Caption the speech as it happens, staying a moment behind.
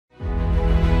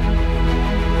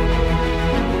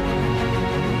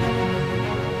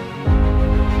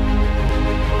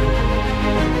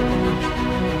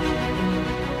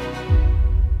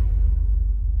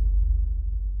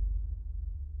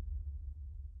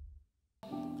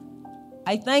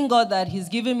I thank God that He's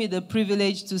given me the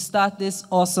privilege to start this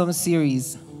awesome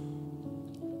series.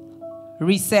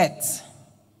 Reset.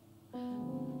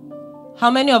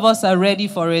 How many of us are ready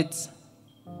for it?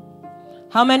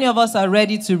 How many of us are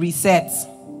ready to reset?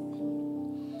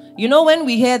 You know, when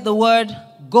we heard the word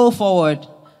go forward,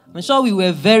 I'm sure we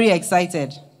were very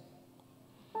excited.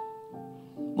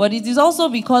 But it is also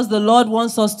because the Lord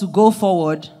wants us to go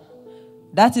forward.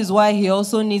 That is why He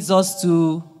also needs us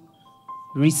to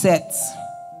reset.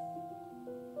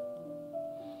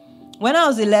 When I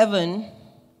was 11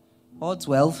 or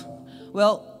 12,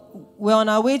 we're on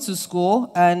our way to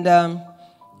school and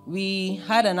we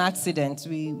had an accident.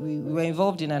 We were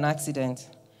involved in an accident.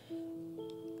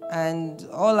 And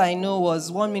all I know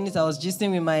was 1 minute I was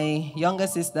gisting with my younger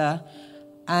sister,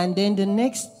 and then the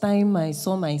next time I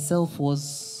saw myself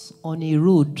was on a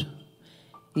road,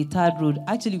 a third road.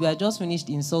 Actually, we had just finished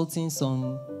insulting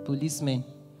some policemen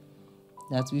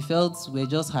that we felt were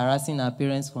just harassing our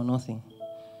parents for nothing.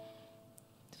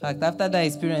 In fact, after that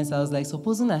experience, I was like,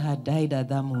 supposing I had died at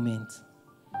that moment,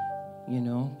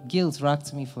 guilt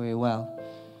racked me for a while.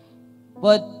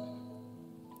 But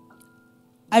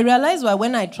I realized that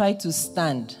when I tried to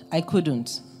stand, I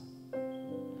couldn't.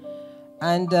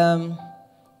 And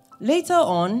later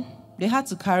on, they had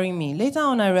to carry me. Later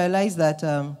on, I realized that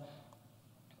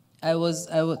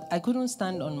I couldn't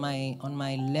stand on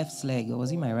my left leg, or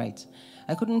was it my right?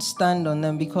 I couldn't stand on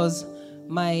them because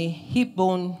my hip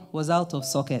bone was out of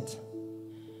socket.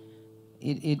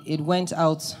 It went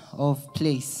out of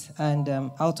place and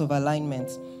out of alignment.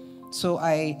 So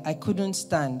I couldn't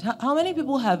stand. How many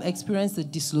people have experienced a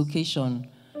dislocation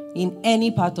in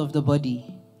any part of the body?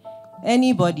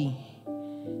 Anybody?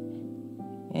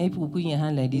 Any people put your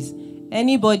hand like this?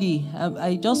 Anybody?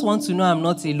 I just want to know I'm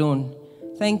not alone.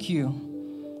 Thank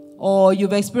you. Or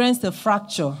you've experienced a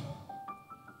fracture.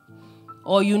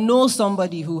 Or you know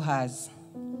somebody who has.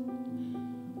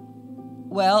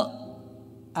 Well,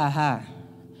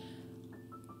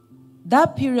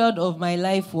 that period of my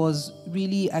life was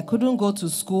really, I couldn't go to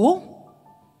school.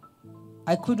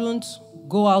 I couldn't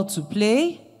go out to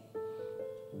play.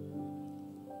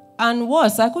 And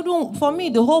worse, for me,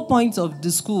 the whole point of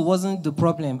the school wasn't the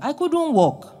problem. I couldn't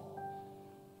walk.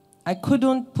 I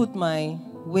couldn't put my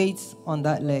weight on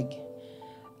that leg.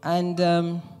 And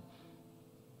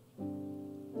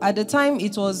at the time,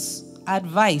 it was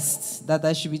advised that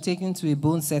I should be taken to a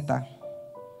bone setter,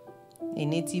 a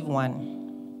native one.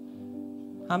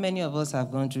 How many of us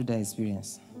have gone through that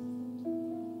experience?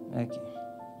 Okay.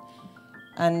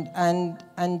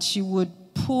 And she would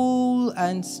pull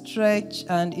and stretch,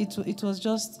 and it was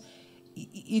just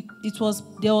it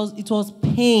was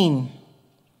pain.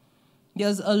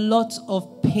 There's a lot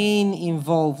of pain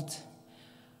involved.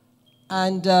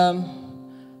 And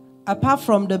apart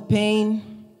from the pain,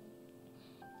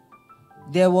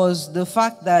 there was the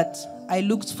fact that I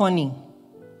looked funny.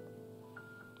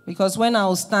 Because when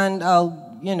I'll stand, I'll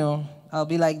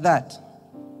be like that.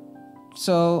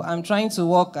 So I'm trying to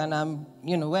walk, and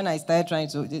when I started trying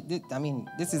to,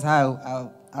 this is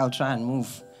how I'll try and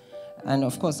move. And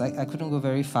of course, I couldn't go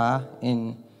very far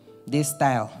in this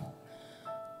style,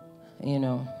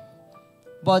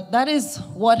 But that is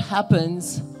what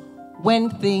happens when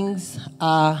things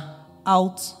are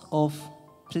out of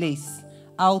place,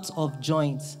 out of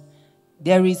joint.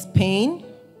 There is pain.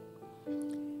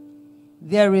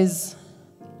 There is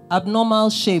abnormal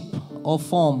shape or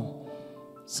form.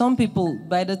 Some people,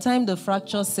 by the time the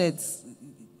fracture sets,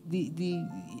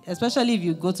 especially if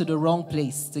you go to the wrong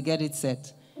place to get it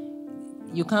set,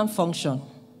 you can't function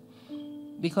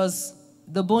because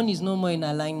the bone is no more in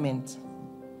alignment.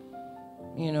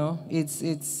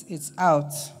 It's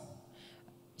out.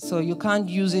 So you can't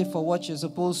use it for what you're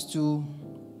supposed to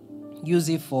use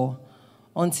it for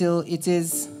until it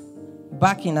is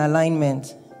back in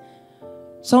alignment.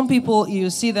 Some people, you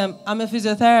see them, I'm a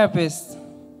physiotherapist.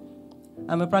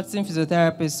 I'm a practicing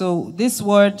physiotherapist. So this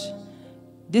word,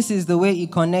 this is the way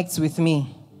it connects with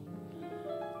me.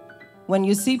 When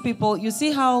you see people, you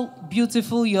see how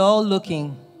beautiful you're all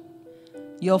looking.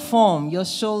 Your form, your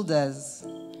shoulders.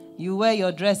 You wear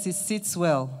your dress, it sits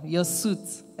well. Your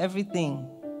suit, everything.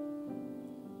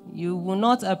 You will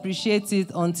not appreciate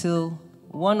it until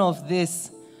one of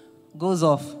this goes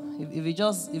off.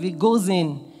 If it goes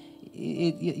in,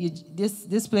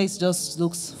 this place just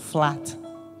looks flat.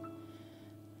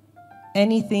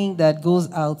 Anything that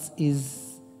goes out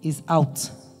is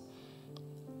out.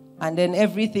 And then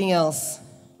everything else,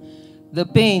 the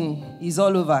pain is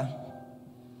all over.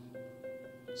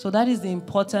 So that is the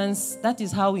importance, that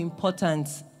is how important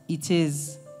it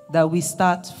is that we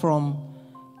start from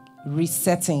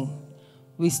resetting.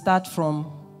 We start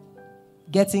from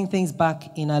getting things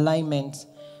back in alignment,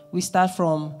 we start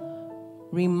from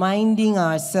reminding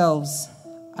ourselves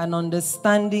and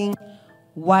understanding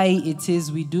why it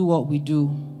is we do what we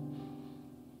do.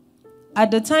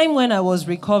 At the time when I was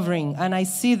recovering, and I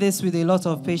see this with a lot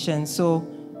of patients, so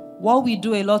what we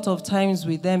do a lot of times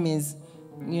with them is,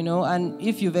 and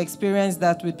if you've experienced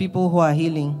that with people who are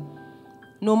healing,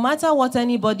 no matter what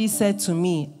anybody said to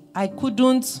me,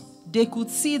 they could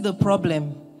see the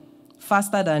problem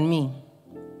faster than me.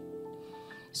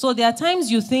 So there are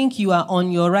times you think you are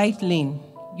on your right lane.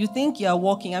 You think you are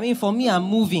walking. I mean, for me, I'm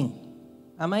moving.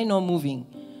 Am I not moving?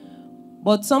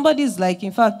 But somebody's like,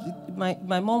 in fact,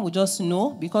 my mom would just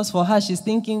know, because for her, she's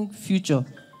thinking future.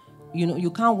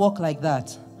 You can't walk like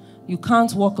that. You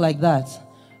can't walk like that.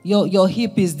 Your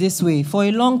hip is this way. For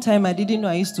a long time, I didn't know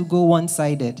I used to go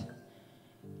one-sided.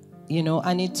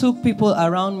 And it took people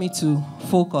around me to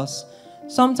focus.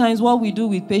 Sometimes what we do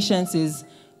with patients is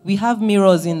we have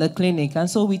mirrors in the clinic, and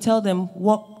so we tell them,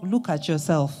 look at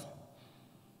yourself.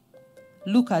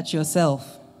 Look at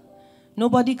yourself.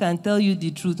 Nobody can tell you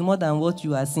the truth more than what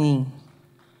you are seeing.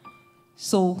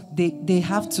 So they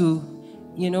have to,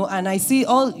 and I see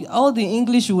all the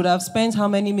English would have spent how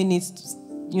many minutes,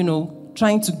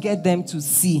 trying to get them to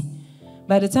see.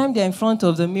 By the time they're in front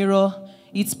of the mirror,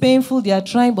 it's painful, they are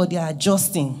trying, but they are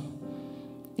adjusting.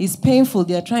 It's painful,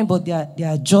 they are trying, but they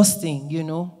are adjusting,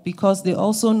 because they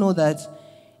also know that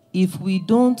if we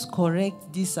don't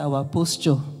correct this, our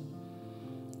posture,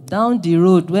 down the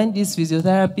road, when this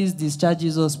physiotherapist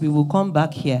discharges us, we will come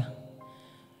back here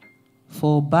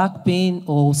for back pain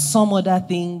or some other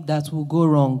thing that will go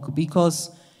wrong.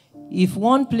 Because if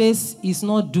one place is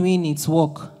not doing its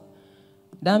work,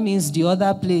 that means the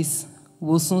other place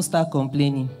will soon start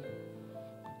complaining.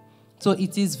 So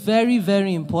it is very,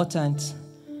 very important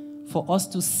for us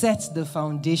to set the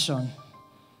foundation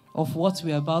of what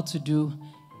we're about to do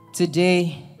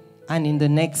today and in the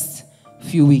next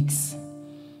few weeks.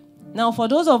 Now, for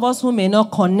those of us who may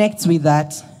not connect with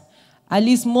that, at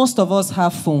least most of us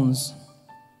have phones.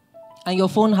 And your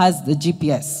phone has the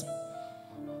GPS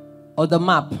or the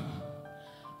map.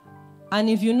 And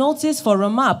if you notice, for a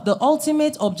map, the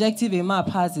ultimate objective a map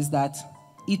has is that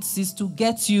it is to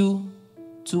get you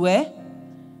to where?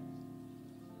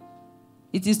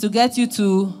 It is to get you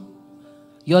to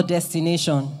your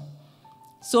destination.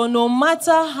 So no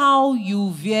matter how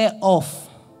you veer off,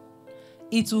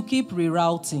 it will keep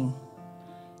rerouting.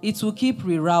 It will keep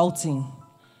rerouting.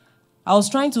 I was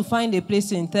trying to find a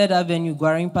place in 3rd Avenue,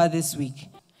 Gwarinpa, this week.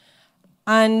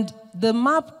 And the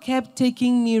map kept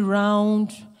taking me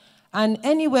round and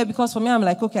anywhere, because for me, I'm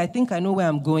like, okay, I think I know where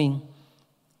I'm going.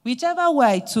 Whichever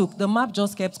way I took, the map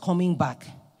just kept coming back.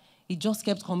 It just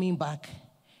kept coming back.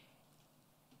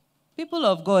 People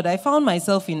of God, I found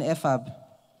myself in FAB.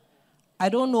 I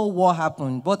don't know what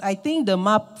happened, but I think the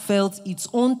map felt its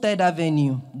own 3rd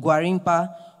Avenue,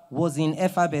 Gwarinpa, was in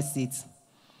FAB Estate.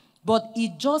 But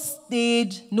it just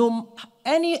stayed,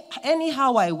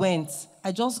 anyhow I went,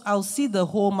 I'll see the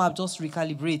whole map just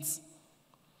recalibrate.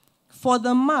 For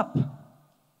the map,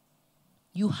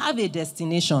 you have a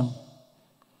destination.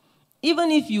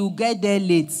 Even if you get there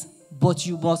late, but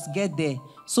you must get there.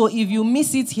 So if you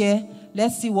miss it here,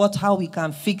 let's see how we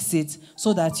can fix it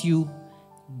so that you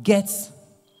get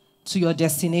to your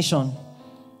destination.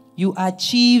 You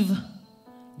achieve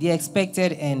the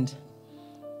expected end.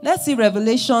 Let's see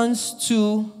Revelations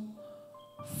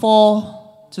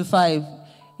 2:4-5.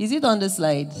 Is it on the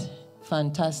slide?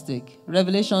 Fantastic.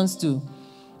 Revelations 2.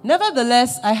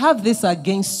 Nevertheless, I have this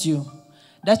against you,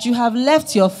 that you have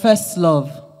left your first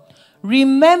love.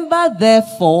 Remember,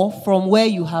 therefore, from where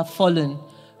you have fallen,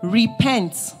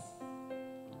 repent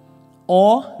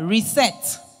or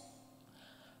reset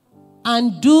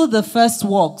and do the first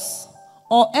works,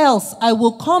 or else I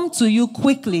will come to you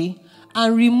quickly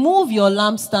and remove your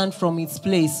lampstand from its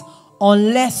place,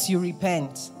 unless you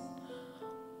repent.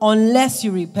 Unless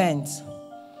you repent.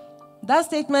 That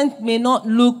statement may not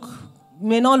look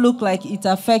like it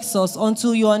affects us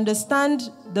until you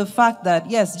understand the fact that,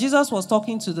 yes, Jesus was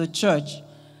talking to the church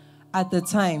at the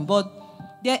time, but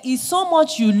there is so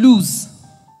much you lose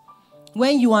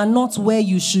when you are not where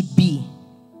you should be.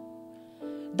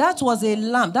 That was a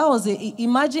lamp.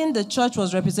 Imagine the church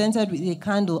was represented with a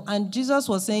candle, and Jesus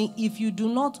was saying, if you do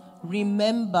not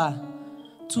remember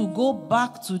to go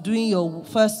back to doing your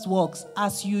first works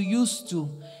as you used to,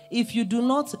 if you do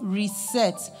not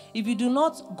reset, if you do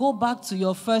not go back to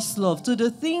your first love, to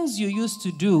the things you used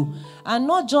to do, and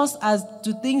not just as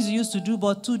to things you used to do,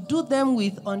 but to do them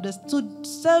to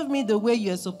serve me the way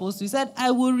you're supposed to. He said,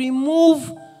 I will remove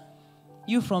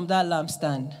you from that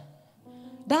lampstand.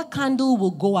 That candle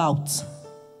will go out.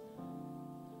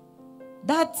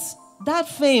 that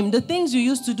fame, the things you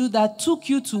used to do that took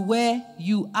you to where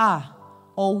you are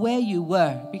or where you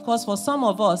were. Because for some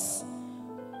of us,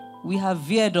 we have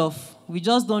veered off. We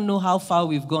just don't know how far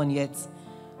we've gone yet.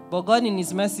 But God in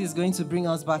His mercy is going to bring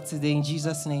us back today in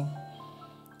Jesus' name.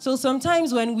 So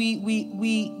sometimes when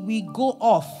we go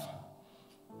off,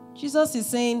 Jesus is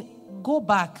saying, go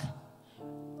back.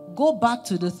 Go back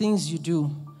to the things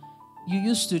you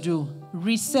used to do.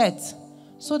 Reset,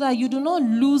 so that you do not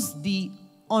lose the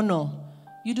honor.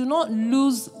 You do not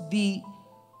lose the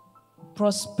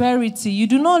prosperity. You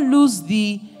do not lose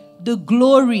the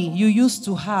glory you used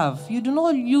to have. You do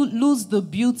not lose the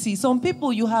beauty. Some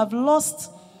people, you have lost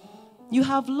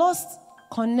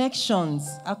connections,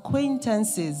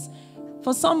 acquaintances.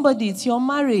 For somebody, it's your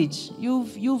marriage.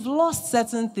 You've lost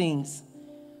certain things.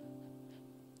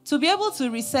 To be able to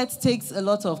reset takes a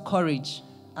lot of courage.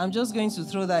 I'm just going to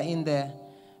throw that in there.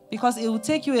 Because it will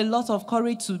take you a lot of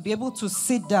courage to be able to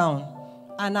sit down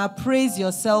and appraise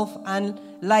yourself and,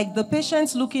 like the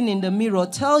patient looking in the mirror,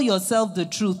 tell yourself the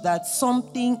truth that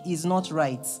something is not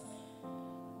right.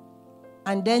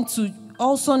 And then to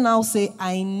also now say,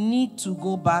 I need to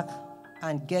go back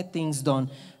and get things done.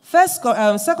 2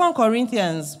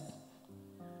 Corinthians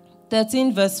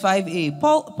 13 verse 5a.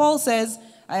 Paul says,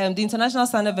 I am the International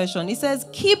Standard Version. He says,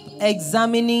 keep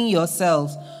examining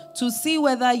yourselves to see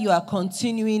whether you are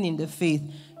continuing in the faith.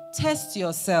 Test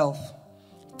yourself.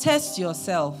 Test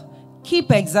yourself.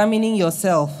 Keep examining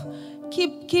yourself.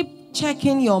 Keep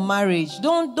checking your marriage.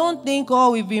 Don't think,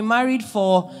 oh, we've been married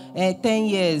for 10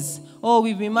 years. Oh,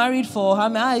 we've been married for how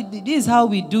many? This is how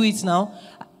we do it now.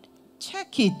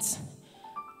 Check it.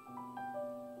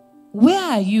 Where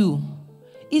are you?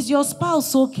 Is your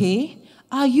spouse okay?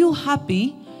 Are you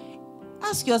happy?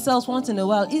 Ask yourselves once in a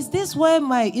while, is this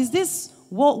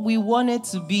what we wanted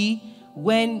to be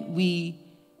when we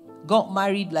got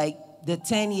married like the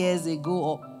 10 years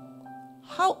ago?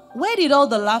 Where did all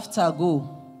the laughter go?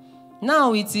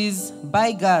 Now it is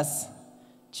buy gas,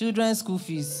 children's school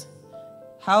fees,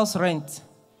 house rent.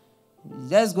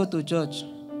 Let's go to church.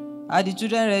 Are the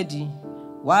children ready?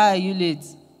 Why are you late?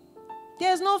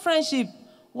 There's no friendship.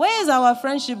 Where is our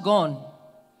friendship gone?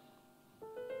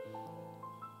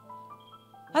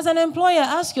 As an employer,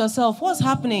 ask yourself, what's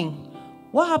happening?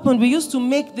 What happened? We used to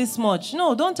make this much.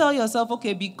 No, don't tell yourself,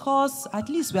 okay, because at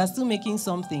least we are still making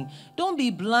something. Don't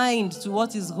be blind to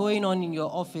what is going on in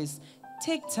your office.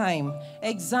 Take time.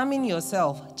 Examine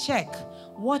yourself. Check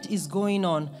what is going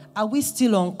on. Are we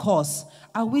still on course?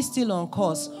 Are we still on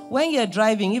course? When you're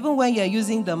driving, even when you're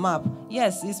using the map,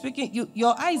 yes, it's speaking.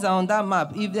 Your eyes are on that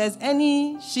map. If there's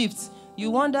any shifts, you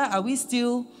wonder, is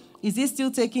it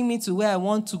still taking me to where I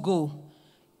want to go?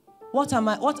 What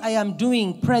I am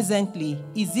doing presently,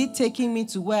 is it taking me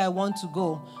to where I want to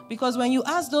go? Because when you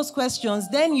ask those questions,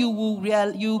 then you'll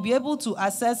be able to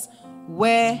assess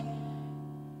where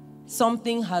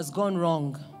something has gone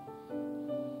wrong.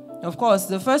 Of course,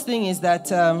 the first thing is that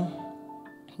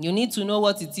you need to know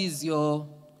what it is your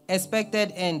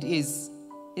expected end is,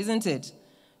 isn't it?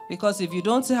 Because if you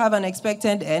don't have an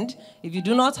expected end, if you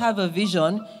do not have a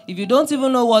vision, if you don't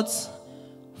even know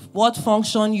what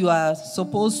function you are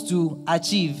supposed to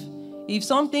achieve, if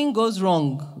something goes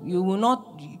wrong, you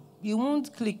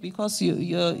won't click, because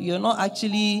you're not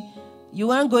actually, you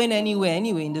weren't going anywhere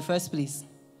anyway in the first place.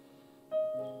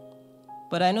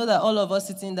 But I know that all of us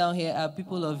sitting down here are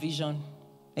people of vision.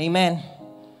 Amen.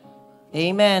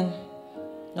 Amen.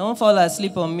 Don't fall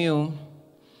asleep on me.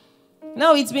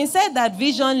 Now, it's been said that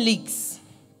vision leaks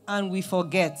and we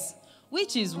forget,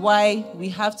 which is why we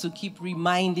have to keep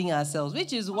reminding ourselves,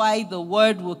 which is why the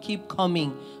word will keep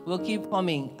coming,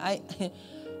 I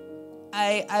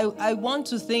want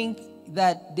to think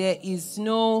that there is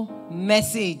no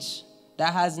message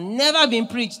that has never been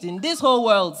preached in this whole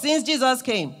world since Jesus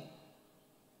came.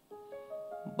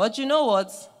 But you know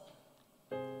what?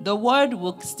 The word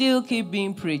will still keep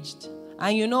being preached.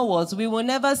 And you know what? We will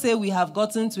never say we have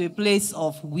gotten to a place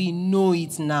of we know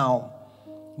it now.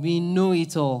 We know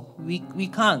it all. We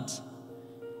can't.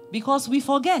 Because we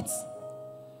forget.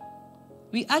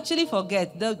 We actually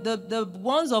forget. The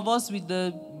ones of us with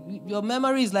your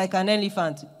memory is like an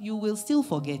elephant. You will still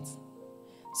forget.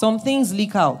 Some things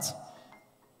leak out.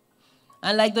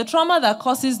 And like the trauma that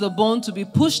causes the bone to be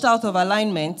pushed out of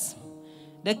alignment,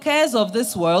 the cares of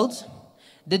this world,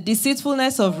 the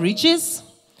deceitfulness of riches,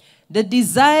 the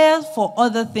desire for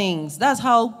other things. That's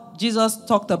how Jesus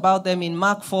talked about them in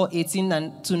Mark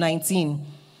 4:18-19,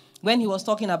 when he was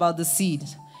talking about the seed.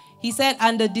 He said,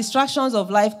 and the distractions of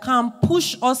life can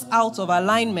push us out of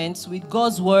alignment with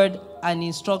God's word and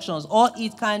instructions, or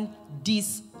it can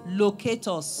dislocate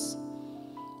us.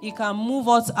 it can move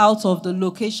us out of the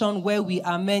location where we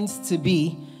are meant to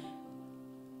be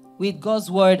with God's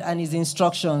word and his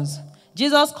instructions.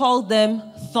 Jesus called them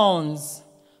thorns.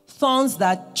 Thorns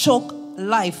that choke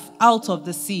life out of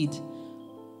the seed.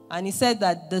 And he said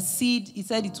that the seed, he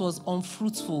said it was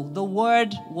unfruitful. The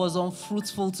word was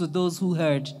unfruitful to those who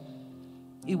heard.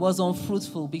 It was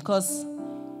unfruitful because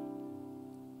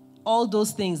all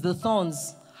those things, the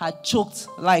thorns, had choked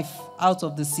life out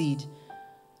of the seed.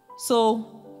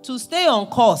 So, to stay on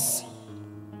course,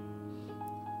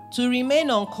 to remain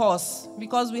on course,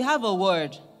 because we have a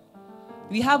word.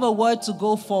 We have a word to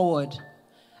go forward.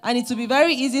 And it will be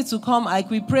very easy to come, like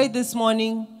we prayed this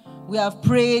morning, we have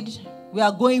prayed, we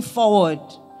are going forward.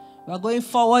 We are going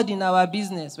forward in our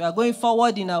business. We are going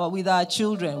forward with our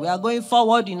children. We are going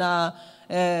forward in our,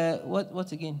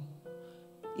 what again?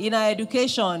 In our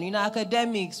education, in our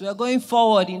academics. We are going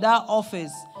forward in that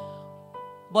office.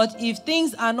 But if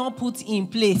things are not put in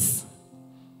place,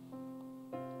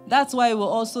 that's why we'll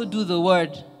also do the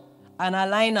word and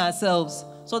align ourselves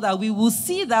so that we will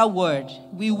see that word.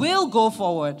 We will go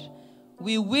forward.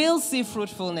 We will see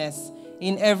fruitfulness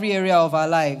in every area of our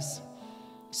lives.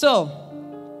 So,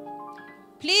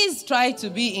 please try to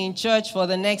be in church for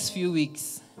the next few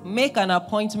weeks. Make an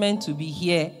appointment to be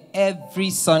here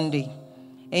every Sunday.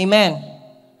 Amen.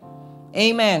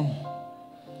 Amen.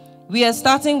 We are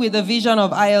starting with the vision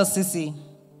of ILCC.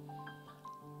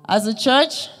 As a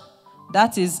church,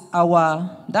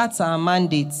 that's our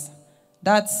mandate.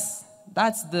 That's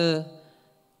the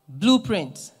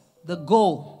blueprint, the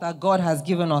goal that God has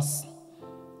given us.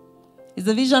 Is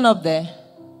the vision up there?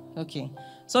 Okay.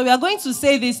 So we are going to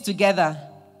say this together.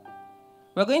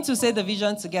 We're going to say the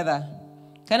vision together.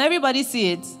 Can everybody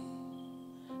see it?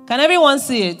 Can everyone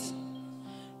see it?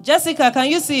 Jessica, can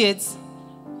you see it?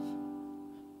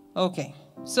 Okay.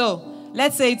 So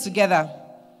let's say it together.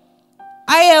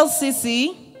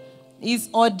 ILCC is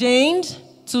ordained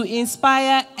to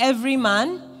inspire every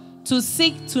man to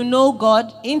seek to know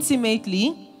God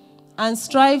intimately and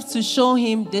strive to show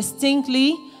him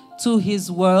distinctly to his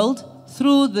world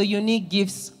through the unique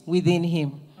gifts within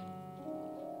him.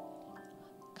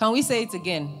 Can we say it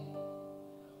again?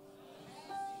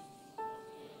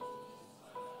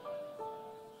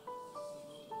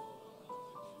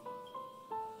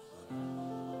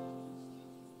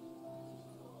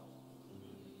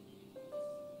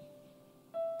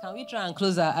 Can we try and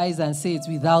close our eyes and say it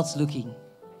without looking?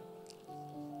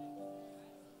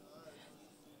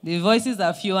 The voices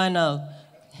are fewer now.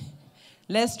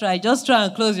 Let's try. Just try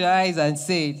and close your eyes and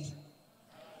say it.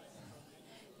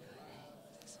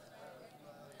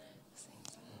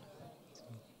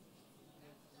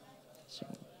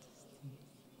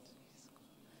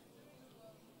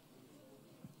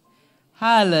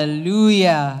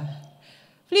 Hallelujah.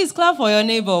 Please clap for your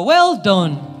neighbor. Well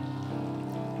done.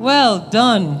 Well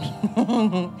done.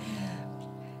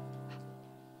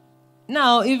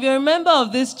 Now, if you're a member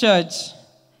of this church,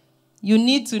 you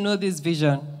need to know this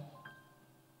vision.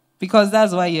 Because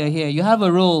that's why you're here. You have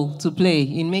a role to play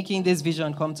in making this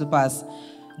vision come to pass.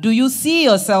 Do you see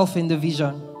yourself in the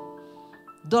vision?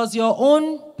 Does your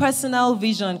own personal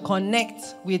vision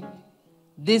connect with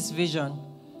this vision?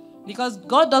 Because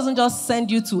God doesn't just send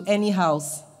you to any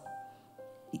house.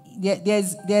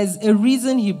 There's a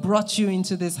reason he brought you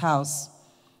into this house.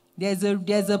 There's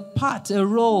a part, a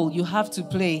role you have to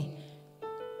play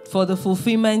for the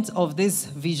fulfillment of this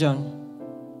vision.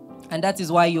 And that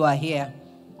is why you are here.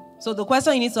 So the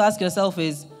question you need to ask yourself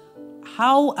is,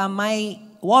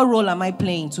 what role am I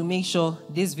playing to make sure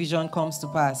this vision comes to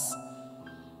pass?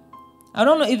 I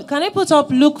don't know, can I put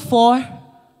up Luke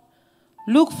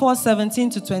 4:17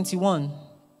 to 21?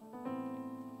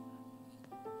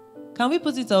 Can we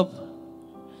put it up?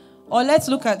 Or let's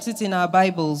look at it in our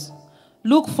Bibles.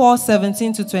 Luke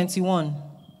 4:17 to 21.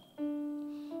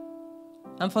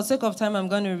 And for sake of time, I'm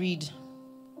going to read.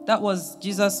 That was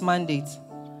Jesus' mandate.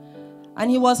 And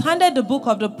he was handed the book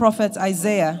of the prophet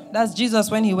Isaiah. That's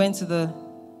Jesus when he went to the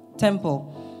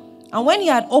temple. And when he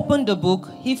had opened the book,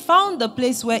 he found the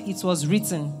place where it was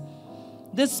written,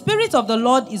 "The Spirit of the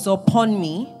Lord is upon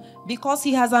me, because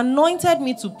he has anointed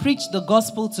me to preach the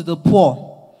gospel to the poor.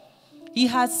 He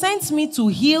has sent me to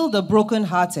heal the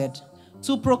brokenhearted,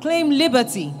 to proclaim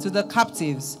liberty to the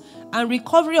captives, and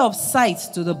recovery of sight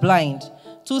to the blind,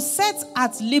 to set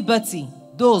at liberty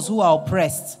those who are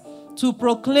oppressed, to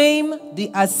proclaim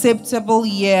the acceptable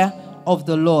year of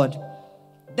the Lord."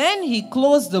 Then he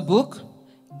closed the book,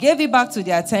 gave it back to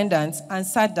the attendants, and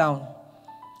sat down.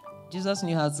 Jesus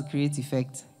knew how to create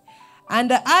effect. And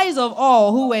the eyes of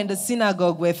all who were in the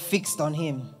synagogue were fixed on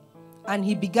him. And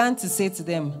he began to say to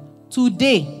them,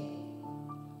 "Today,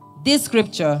 this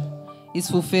scripture is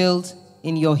fulfilled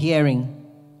in your hearing.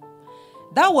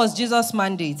 That was Jesus'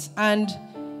 mandate, and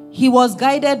he was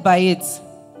guided by it.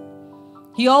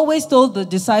 He always told the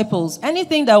disciples,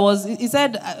 anything that was, he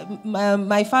said,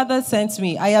 my Father sent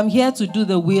me. I am here to do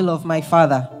the will of my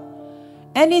Father.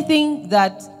 Anything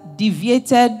that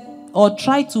deviated or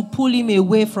tried to pull him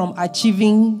away from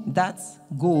achieving that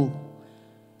goal,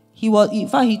 he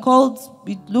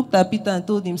looked at Peter and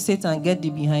told him, Satan, get thee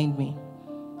behind me.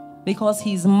 Because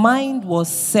his mind was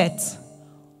set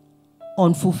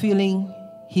on fulfilling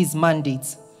his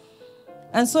mandate.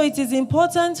 And so it is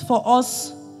important for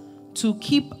us to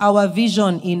keep our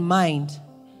vision in mind,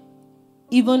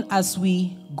 even as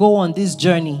we go on this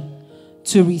journey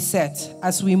to reset,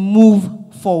 as we move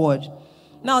forward.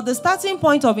 Now, the starting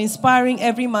point of inspiring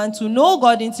every man to know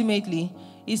God intimately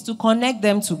is to connect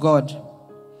them to God.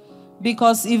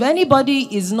 Because if anybody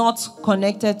is not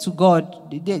connected to God,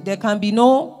 there can be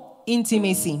no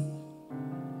intimacy.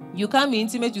 You can't be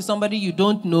intimate with somebody you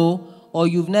don't know, or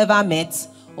you've never met,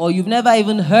 or you've never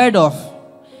even heard of.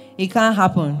 It can't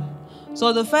happen.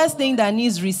 So the first thing that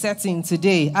needs resetting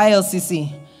today,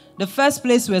 ILCC, the first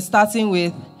place we're starting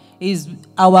with is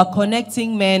our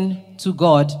connecting men to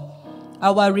God,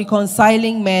 our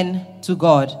reconciling men to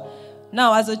God.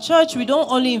 Now, as a church, we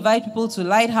don't only invite people to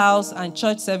Lighthouse and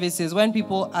church services when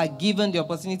people are given the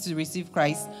opportunity to receive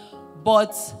Christ,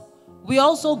 but we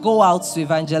also go out to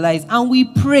evangelize, and we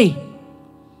pray.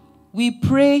 We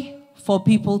pray for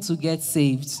people to get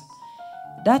saved.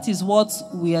 That is what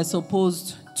we are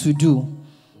supposed to do.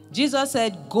 Jesus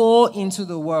said, go into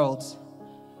the world.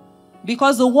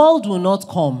 Because the world will not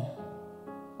come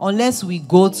unless we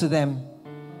go to them.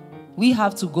 We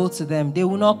have to go to them. They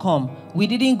will not come. We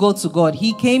didn't go to God.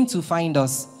 He came to find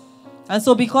us. And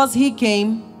so because he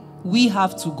came, we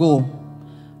have to go.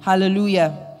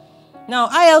 Hallelujah. Now,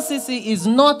 ILCC is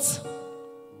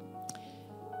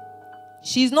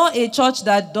she's not a church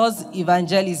that does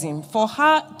evangelism. For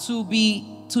her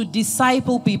to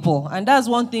disciple people, and that's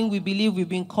one thing we believe we've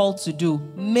been called to do,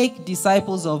 make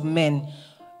disciples of men.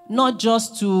 We don't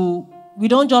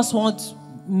just want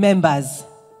members.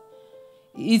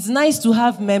 It's nice to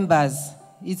have members.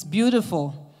 It's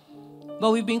beautiful.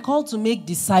 But we've been called to make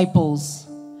disciples.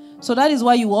 So that is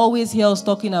why you always hear us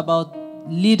talking about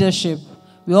leadership.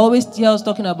 We always hear us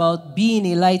talking about being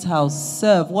a lighthouse.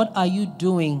 Serve. What are you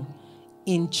doing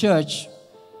in church?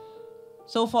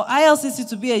 So for ILCC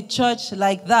to be a church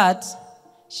like that,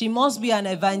 she must be an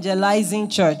evangelizing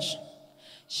church.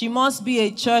 She must be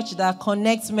a church that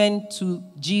connects men to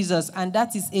Jesus, and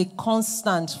that is a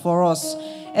constant for us.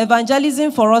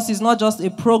 Evangelism for us is not just a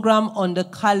program on the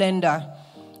calendar.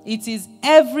 It is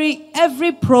every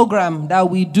program that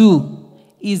we do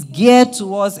is geared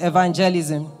towards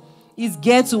evangelism. Is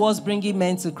geared towards bringing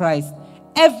men to Christ.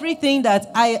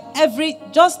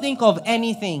 Just think of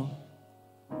anything.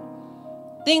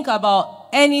 Think about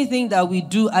anything that we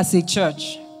do as a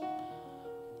church.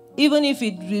 Even if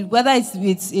whether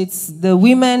it's the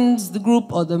women's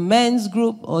group or the men's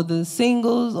group or the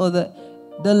singles or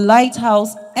the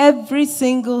lighthouse, every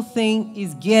single thing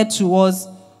is geared towards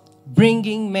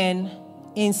bringing men,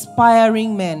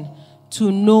 inspiring men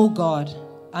to know God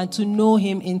and to know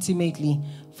him intimately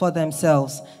for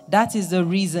themselves. That is the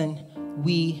reason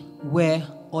we were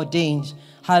ordained.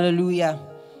 Hallelujah.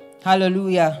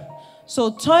 Hallelujah.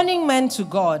 So turning men to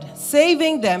God,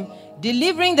 saving them,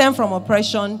 delivering them from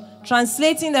oppression,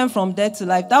 translating them from death to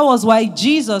life. That was why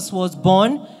Jesus was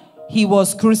born. He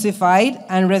was crucified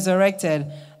and resurrected.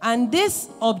 And this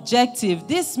objective,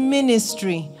 this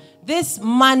ministry, this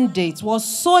mandate was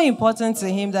so important to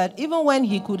him that even when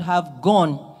he could have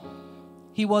gone,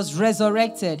 he was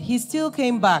resurrected. He still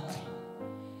came back.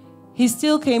 He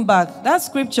still came back. That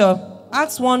scripture,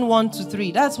 Acts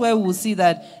 1:1-3, that's where we'll see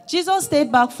that Jesus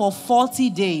stayed back for 40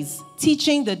 days,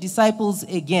 teaching the disciples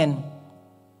again.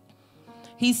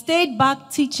 He stayed back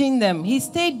teaching them. He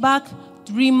stayed back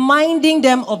reminding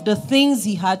them of the things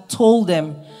he had told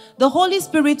them. The Holy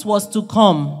Spirit was to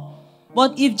come.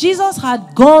 But if Jesus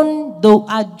had gone, though,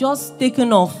 had just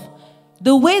taken off,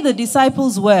 the way the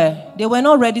disciples were, they were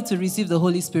not ready to receive the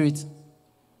Holy Spirit.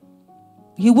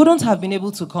 He wouldn't have been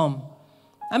able to come.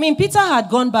 I mean, Peter had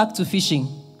gone back to fishing.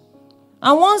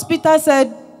 And once Peter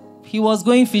said he was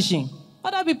going fishing,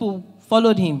 other people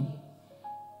followed him.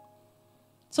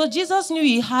 So Jesus knew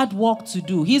he had work to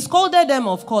do. He scolded them,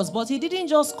 of course, but he didn't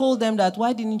just scold them that,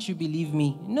 why didn't you believe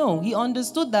me? No, he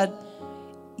understood that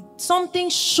something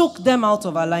shook them out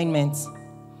of alignment.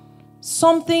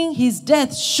 His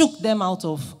death shook them out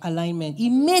of alignment. He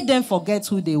made them forget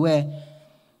who they were.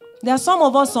 There are some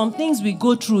of us, some things we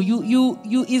go through.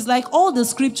 It's like all the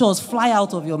scriptures fly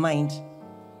out of your mind.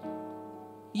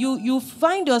 You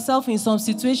find yourself in some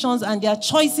situations and there are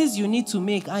choices you need to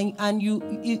make, and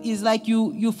it's like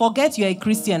you forget you're a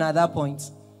Christian at that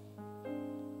point.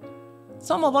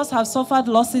 Some of us have suffered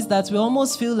losses that we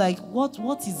almost feel like, what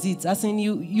is it? As in,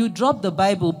 you drop the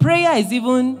Bible. Prayer is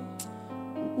even,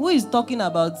 who is talking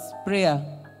about prayer?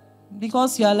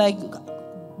 Because you are like,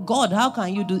 God, how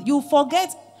can you do? You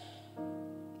forget.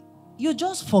 You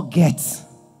just forget.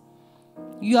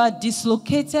 You are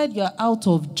dislocated. You are out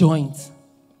of joint.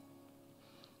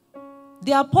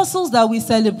 The apostles that we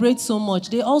celebrate so much,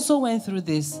 they also went through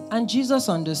this, and Jesus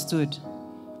understood.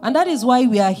 And that is why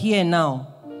we are here now.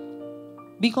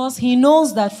 Because he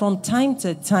knows that from time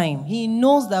to time, he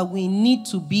knows that we need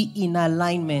to be in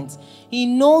alignment. He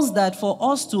knows that for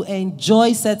us to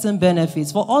enjoy certain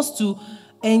benefits, for us to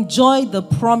enjoy the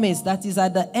promise that is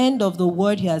at the end of the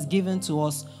word he has given to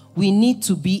us, we need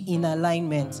to be in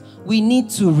alignment. We need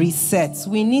to reset.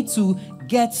 We need to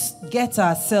get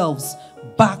ourselves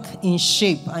back in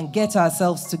shape and get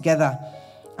ourselves together.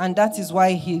 And that is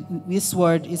why this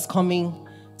word is coming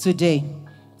today.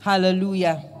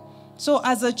 Hallelujah. So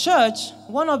as a church,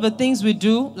 one of the things we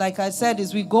do, like I said,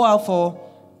 is we go out for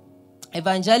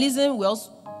evangelism.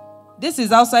 This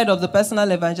is outside of the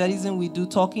personal evangelism we do,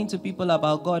 talking to people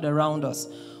about God around us.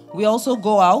 We also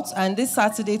go out, and this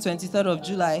Saturday, 23rd of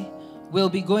July, we'll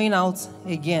be going out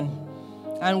again.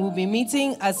 And we'll be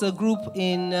meeting as a group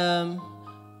in,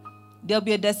 there'll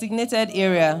be a designated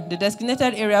area. The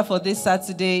designated area for this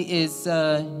Saturday is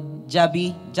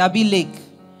Jabi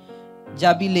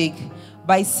Lake.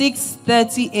 By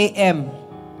 6:30 a.m.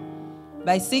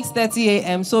 By 6:30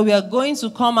 a.m. So we are going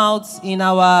to come out in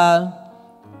our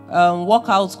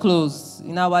workout clothes,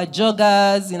 in our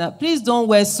joggers. Please don't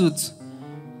wear suit.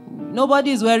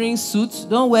 Nobody is wearing suit.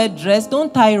 Don't wear dress.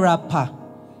 Don't tie wrapper.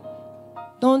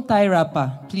 Don't tie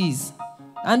wrapper, please.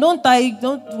 And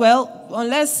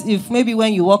unless if maybe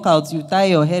when you walk out, you tie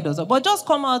your head or something. But just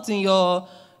come out in your,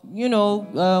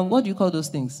 what do you call those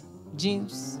things?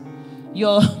 Jeans.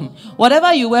 Your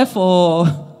whatever you wear for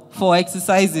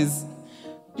exercises,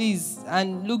 please,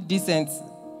 and look decent.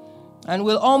 And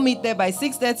we'll all meet there by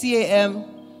 6:30 a.m.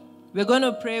 We're going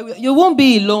to pray. You won't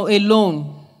be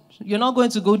alone. You're not going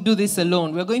to go do this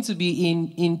alone. We're going to be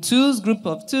in twos, group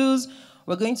of twos.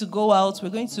 We're going to go out.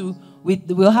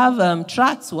 We'll have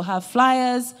tracts. We'll have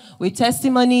flyers with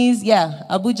testimonies. Yeah,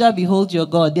 Abuja, behold your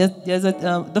God.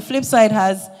 The flip side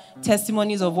has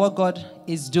testimonies of what God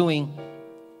is doing.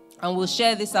 And we'll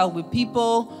share this out with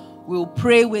people. We'll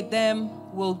pray with them.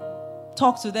 We'll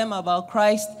talk to them about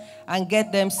Christ and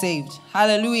get them saved.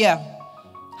 Hallelujah.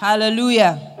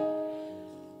 Hallelujah.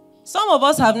 Some of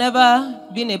us have never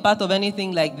been a part of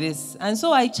anything like this. And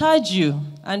so I charge you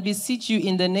and beseech you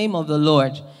in the name of the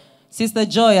Lord. Sister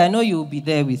Joy, I know you'll be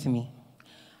there with me.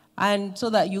 And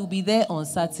so that you'll be there on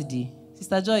Saturday.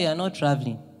 Sister Joy, you're not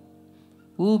traveling.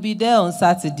 We'll be there on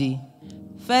Saturday.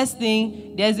 First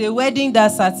thing, there's a wedding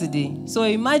that Saturday. So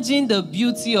imagine the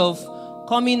beauty of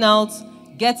coming out,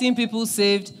 getting people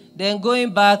saved, then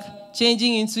going back,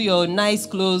 changing into your nice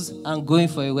clothes, and going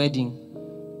for a wedding.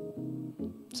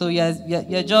 So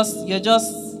you're just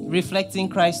reflecting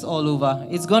Christ all over.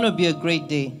 It's going to be a great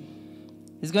day.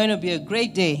 It's going to be a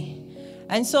great day.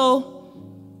 And so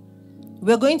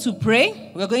we're going to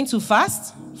pray. We're going to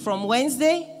fast from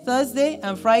Wednesday, Thursday,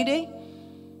 and Friday.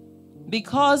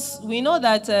 Because we know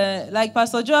that, like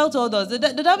Pastor Joel told us, the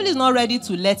devil is not ready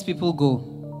to let people go.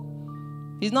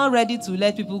 He's not ready to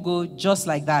let people go just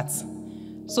like that.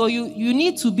 So you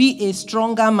need to be a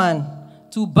stronger man,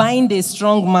 to bind a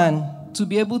strong man, to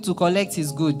be able to collect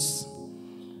his goods.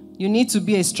 You need to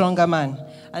be a stronger man.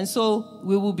 And so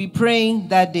we will be praying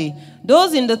that day.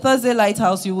 Those in the Thursday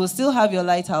Lighthouse, you will still have your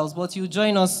Lighthouse, but you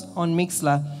join us on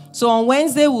Mixlr. So on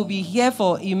Wednesday, we'll be here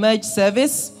for Emerge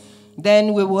service.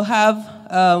 Then we will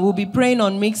we'll be praying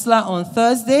on Mixlr on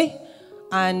Thursday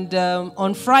and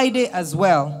on Friday as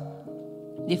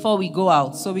well before we go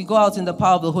out. So we go out in the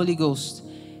power of the Holy Ghost.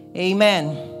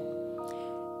 Amen.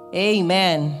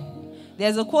 Amen.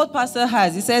 There's a quote Pastor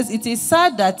has. He says, "It is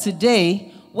sad that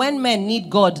today, when men need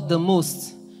God the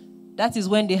most, that is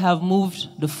when they have moved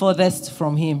the furthest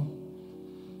from Him.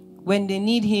 When they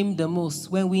need Him the most,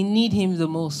 when we need Him the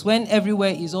most, when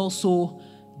everywhere is also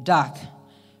dark.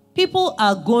 People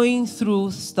are going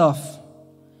through stuff.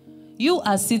 You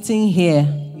are sitting here,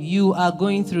 you are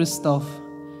going through stuff.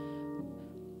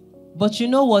 But you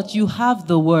know what? You have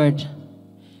the word.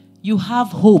 You have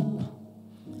hope.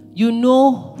 You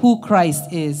know who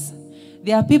Christ is.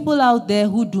 There are people out there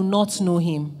who do not know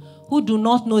Him, who do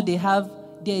not know they have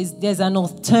there's an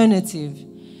alternative.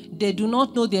 They do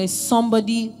not know there is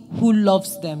somebody who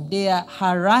loves them. They are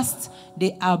harassed.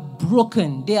 They are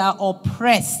broken. They are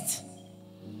oppressed.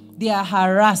 They are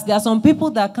harassed. There are some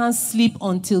people that can't sleep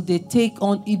until they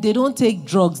if they don't take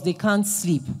drugs, they can't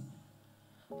sleep.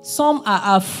 Some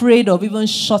are afraid of even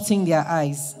shutting their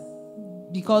eyes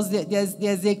because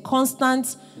there's a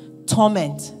constant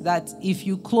torment that if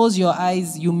you close your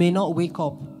eyes, you may not wake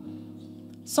up.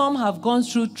 Some have gone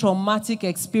through traumatic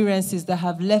experiences that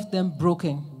have left them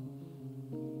broken.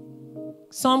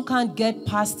 Some can't get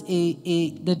past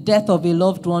the death of a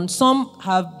loved one. Some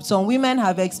women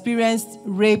have experienced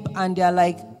rape and they're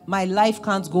like, my life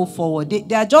can't go forward.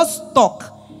 They are just stuck.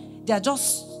 They are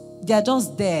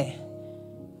just there.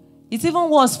 It's even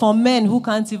worse for men who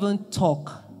can't even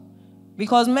talk.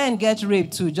 Because men get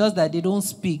raped too, just that they don't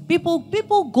speak.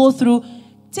 People go through.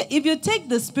 If you take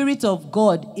the Spirit of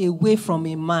God away from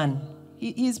a man,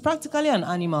 he's practically an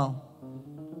animal.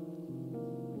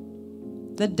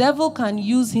 The devil can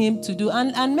use him to do,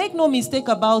 and make no mistake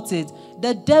about it,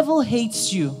 the devil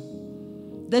hates you.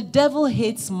 The devil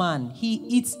hates man.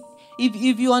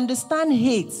 If you understand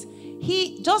hate,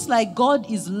 just like God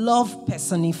is love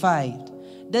personified,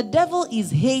 the devil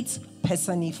is hate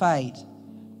personified.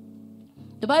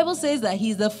 The Bible says that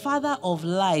he's the father of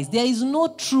lies. There is no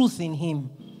truth in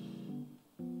him.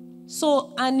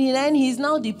 So, and then he's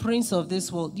now the prince of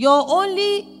this world. Your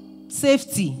only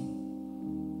safety,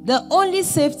 the only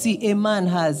safety a man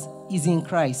has is in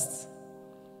Christ.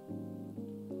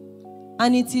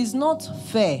 And it is not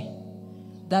fair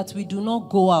that we do not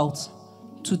go out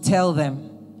to tell them.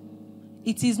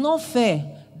 It is not fair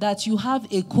that you have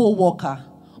a co-worker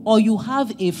or you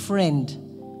have a friend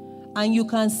and you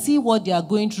can see what they are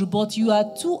going through, but you are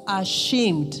too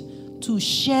ashamed to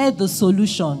share the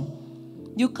solution.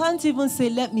 You can't even say,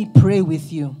 let me pray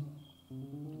with you.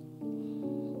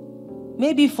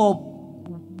 Maybe for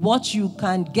what you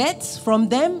can get from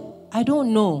them, I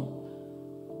don't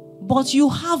know. But you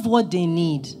have what they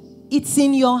need. It's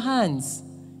in your hands.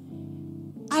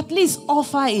 At least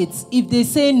offer it. If they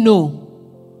say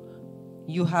no,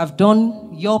 you have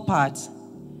done your part.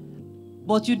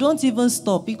 But you don't even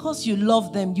stop because you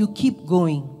love them. You keep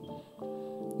going.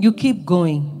 You keep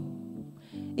going.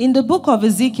 In the book of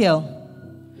Ezekiel,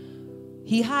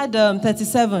 he had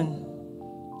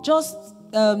 37. Just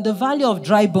the valley of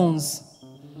dry bones.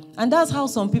 And that's how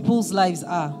some people's lives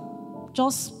are.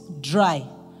 Just dry.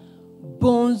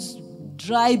 Bones,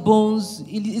 dry bones.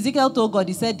 Ezekiel told God,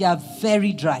 he said they are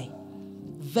very dry.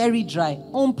 Very dry.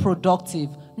 Unproductive.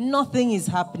 Nothing is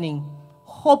happening.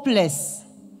 Hopeless.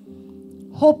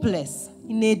 Hopeless.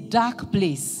 In a dark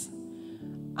place.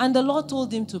 And the Lord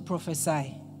told him to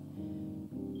prophesy.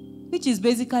 Which is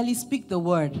basically speak the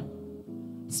word.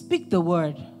 Speak the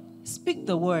word. Speak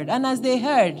the word. And as they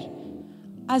heard,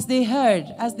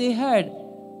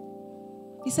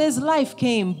 he says life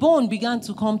came. Bone began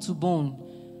to come to bone.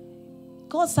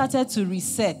 God started to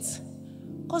reset.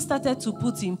 God started to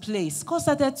put in place. God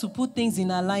started to put things in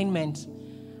alignment.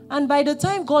 And by the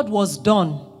time God was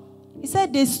done, he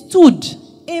said they stood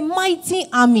a mighty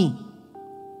army.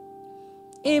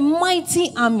 A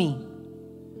mighty army.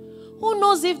 Who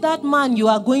knows if that man you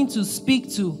are going to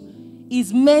speak to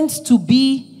is meant to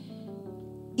be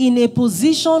in a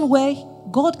position where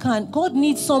God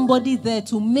needs somebody there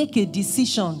to make a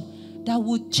decision that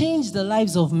would change the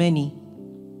lives of many.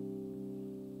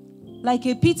 Like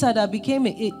a Peter that became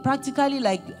practically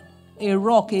like a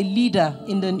rock, a leader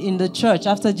in the church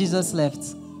after Jesus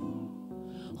left.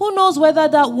 Who knows whether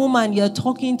that woman you're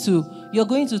going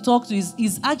to talk to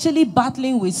is actually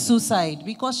battling with suicide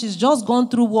because she's just gone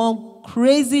through one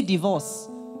crazy divorce.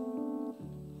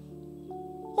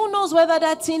 Who knows whether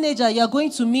that teenager you're going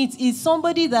to meet is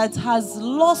somebody that has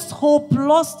lost hope,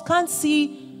 doesn't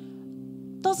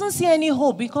see any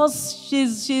hope because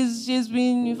she's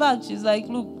been, in fact, she's like,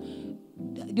 look,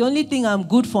 the only thing I'm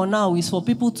good for now is for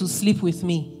people to sleep with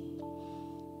me.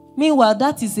 Meanwhile,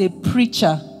 that is a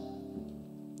preacher.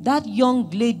 That young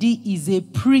lady is a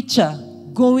preacher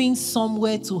going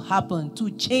somewhere to happen, to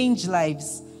change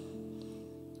lives.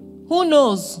 Who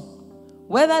knows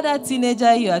whether that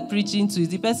teenager you are preaching to is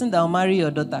the person that will marry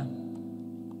your daughter.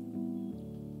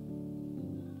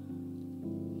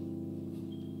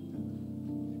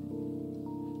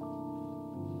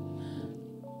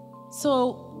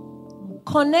 So,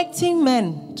 connecting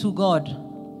men to God,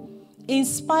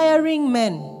 inspiring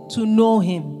men to know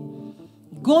Him,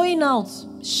 going out,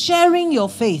 sharing your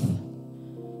faith,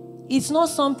 it's not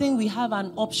something we have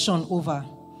an option over.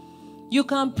 You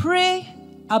can pray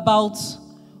about,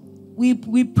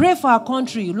 we pray for our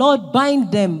country. Lord,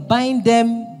 bind them,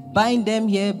 bind them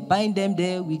here, bind them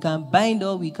there. We can bind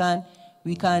or we can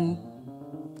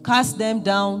cast them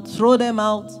down, throw them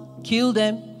out, kill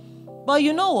them. But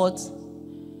you know what?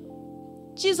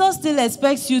 Jesus still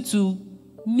expects you to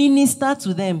minister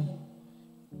to them.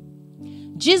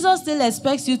 Jesus still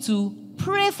expects you to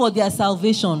pray for their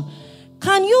salvation.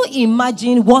 Can you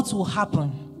imagine what will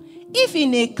happen if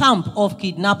in a camp of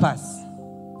kidnappers,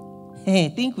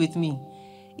 think with me,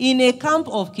 in a camp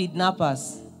of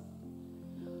kidnappers,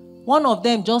 one of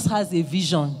them just has a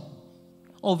vision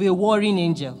of a warring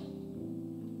angel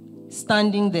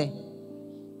standing there?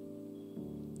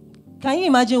 Can you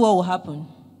imagine what will happen?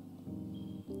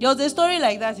 There was a story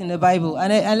like that in the Bible,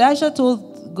 and Elisha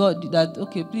told God that,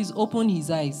 okay, please open his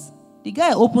eyes. The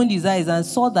guy opened his eyes and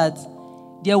saw that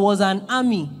there was an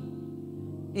army,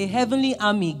 a heavenly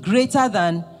army, greater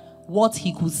than what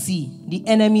he could see, the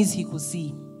enemies he could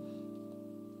see.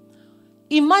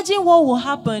 Imagine what will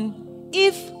happen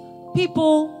if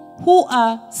people who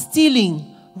are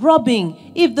stealing,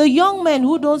 robbing, if the young men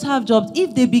who don't have jobs,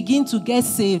 if they begin to get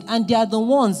saved and they are the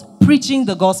ones preaching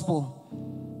the gospel.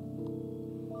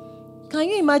 Can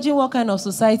you imagine what kind of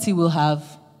society we'll have?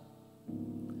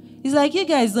 It's like you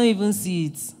guys don't even see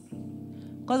it.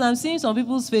 Because I'm seeing some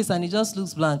people's face and it just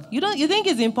looks blank. You think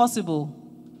it's impossible?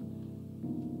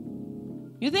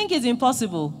 You think it's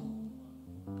impossible?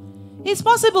 It's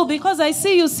possible because I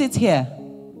see you sit here.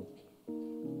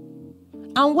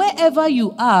 And wherever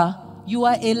you are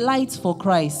a light for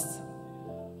Christ.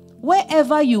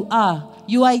 Wherever you are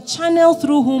a channel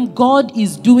through whom God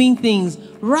is doing things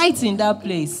right in that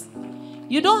place.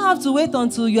 You don't have to wait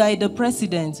until you are the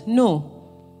president. No.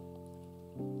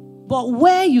 But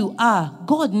where you are,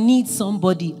 God needs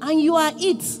somebody, and you are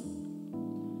it.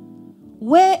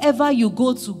 Wherever you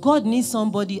go to, God needs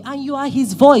somebody, and you are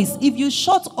his voice. If you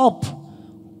shut up,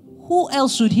 who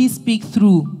else should he speak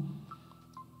through?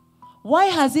 Why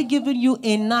has he given you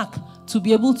a knack to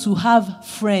be able to have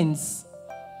friends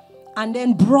and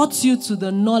then brought you to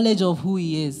the knowledge of who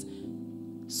he is?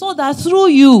 So that through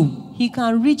you, he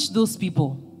can reach those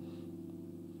people.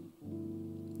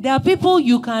 There are people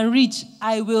you can reach.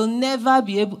 I will never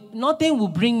be able, nothing will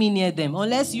bring me near them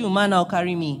unless you, man, will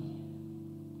carry me.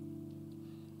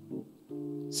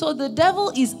 So the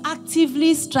devil is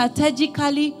actively,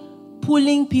 strategically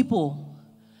pulling people.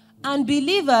 And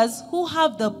believers who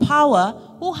have the power,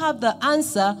 who have the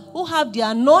answer, who have the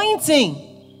anointing,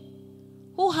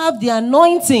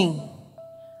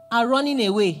 are running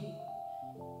away.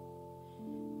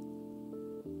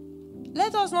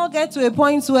 Let us not get to a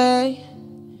point where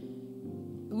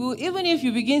even if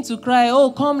you begin to cry,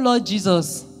 oh, come Lord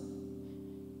Jesus,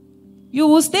 you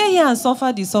will stay here and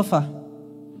suffer the suffer.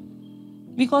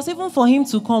 Because even for him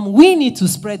to come, we need to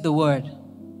spread the word.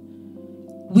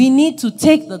 We need to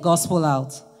take the gospel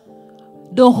out.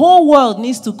 The whole world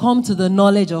needs to come to the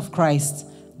knowledge of Christ.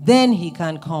 Then he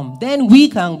can come. Then we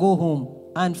can go home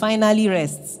and finally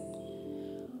rest.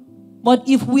 But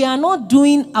if we are not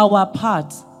doing our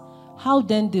part, how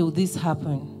then will this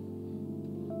happen?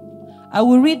 I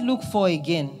will read Luke 4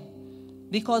 again,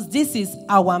 because this is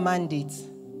our mandate.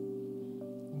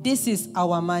 This is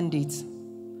our mandate.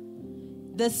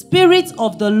 The Spirit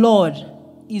of the Lord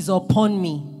is upon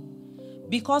me,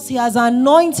 because he has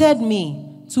anointed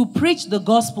me to preach the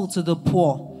gospel to the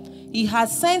poor. He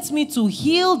has sent me to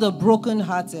heal the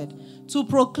brokenhearted, to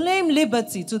proclaim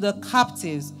liberty to the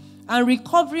captives, and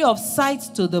recovery of sight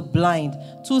to the blind,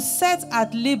 to set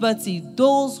at liberty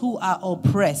those who are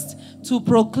oppressed, to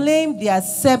proclaim the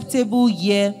acceptable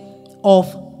year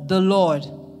of the Lord.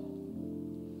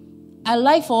 I'd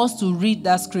like for us to read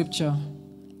that scripture.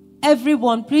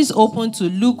 Everyone, please open to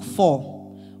Luke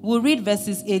 4. We'll read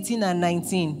verses 18 and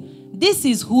 19. This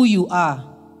is who you are.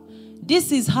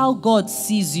 This is how God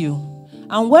sees you.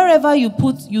 And wherever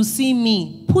you see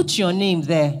me, put your name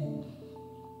there.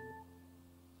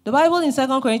 The Bible in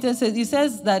 2 Corinthians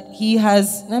says that he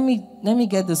has, let me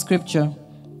get the scripture.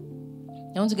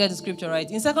 I want to get the scripture right.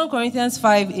 In 2 Corinthians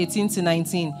 5, 18 to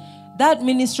 19, that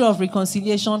ministry of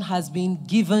reconciliation has been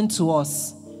given to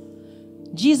us.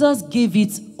 Jesus gave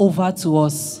it over to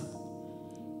us.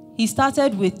 He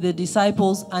started with the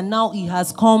disciples and now he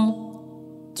has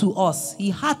come to us. He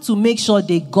had to make sure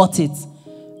they got it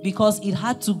because it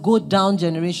had to go down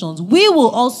generations. We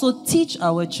will also teach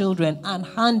our children and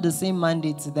hand the same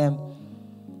mandate to them.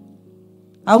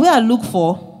 Are we at Luke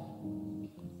 4?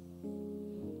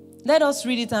 Let us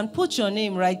read it and put your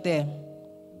name right there.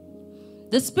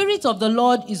 The Spirit of the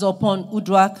Lord is upon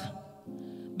Uduak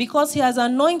because he has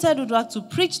anointed Uduak to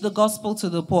preach the gospel to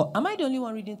the poor. Am I the only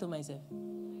one reading to myself? Can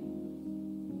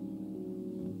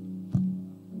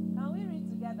we read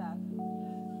together?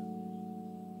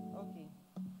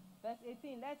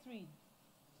 16, let's read.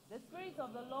 The Spirit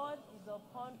of the Lord is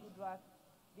upon Udrach,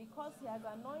 because he has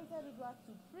anointed Udrach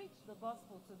to preach the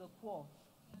gospel to the poor.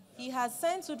 He has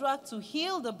sent Udrach to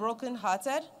heal the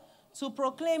brokenhearted, to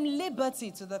proclaim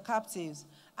liberty to the captives,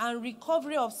 and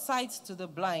recovery of sight to the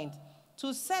blind,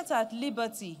 to set at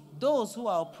liberty those who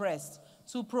are oppressed,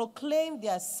 to proclaim the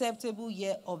acceptable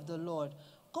year of the Lord.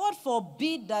 God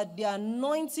forbid that the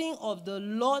anointing of the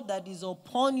Lord that is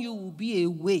upon you will be a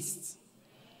waste.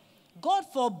 God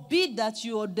forbid that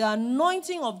the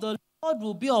anointing of the Lord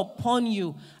will be upon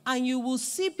you, and you will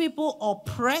see people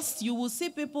oppressed, you will see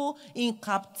people in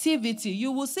captivity,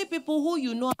 you will see people who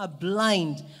you know are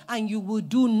blind, and you will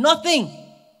do nothing.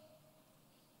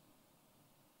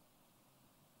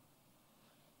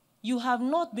 You have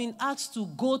not been asked to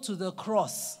go to the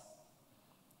cross.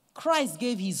 Christ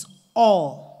gave his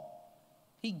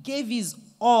all. He gave his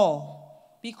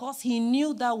all because he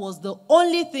knew that was the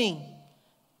only thing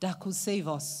that could save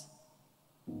us.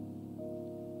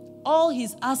 All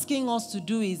he's asking us to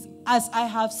do is, as I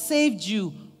have saved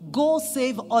you, go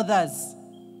save others.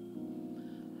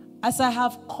 As I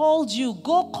have called you,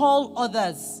 go call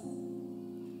others.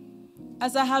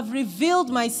 As I have revealed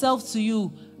myself to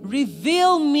you,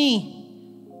 reveal me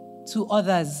to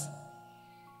others.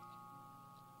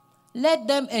 Let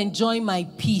them enjoy my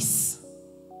peace.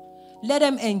 Let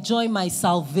them enjoy my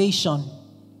salvation.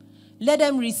 Let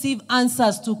them receive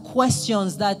answers to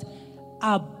questions that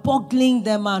are boggling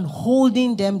them and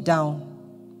holding them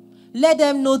down. Let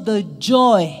them know the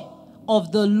joy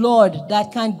of the Lord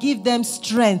that can give them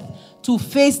strength to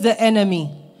face the enemy.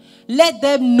 Let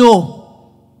them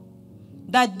know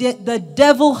that the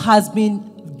devil has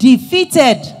been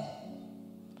defeated.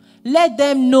 Let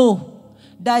them know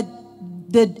that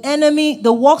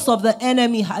the works of the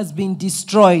enemy has been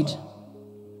destroyed.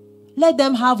 Let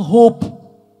them have hope.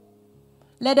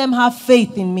 Let them have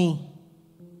faith in me.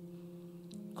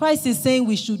 Christ is saying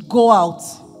we should go out.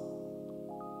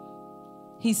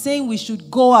 He's saying we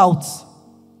should go out.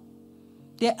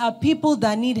 There are people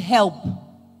that need help.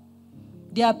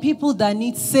 There are people that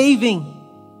need saving.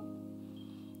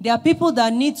 There are people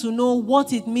that need to know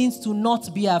what it means to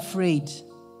not be afraid.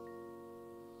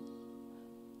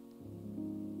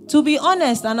 To be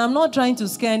honest, and I'm not trying to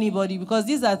scare anybody, because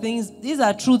these are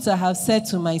truths I have said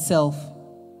to myself.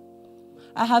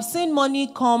 I have seen money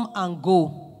come and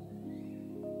go.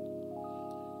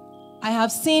 I have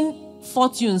seen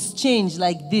fortunes change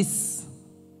like this.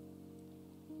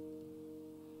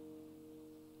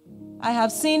 I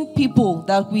have seen people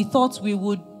that we thought we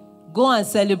would go and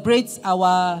celebrate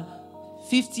our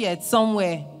 50th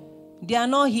somewhere. They are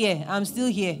not here. I'm still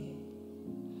here.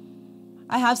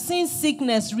 I have seen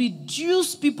sickness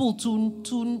reduce people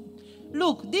to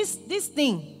look, this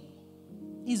thing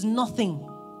is nothing.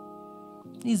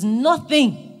 Is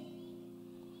nothing.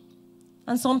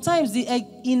 And sometimes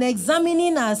in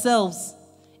examining ourselves,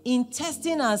 in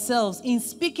testing ourselves, in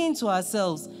speaking to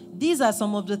ourselves, these are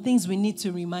some of the things we need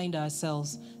to remind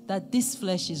ourselves, that this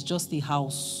flesh is just a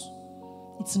house.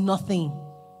 It's nothing.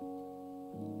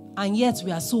 And yet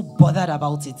we are so bothered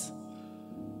about it.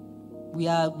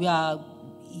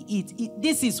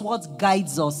 This is what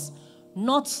guides us,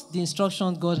 not the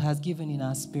instructions God has given in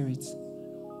our spirit.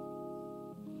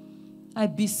 I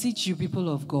beseech you, people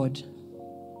of God,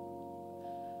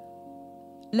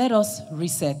 let us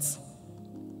reset.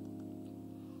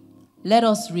 Let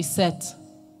us reset.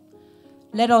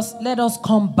 Let us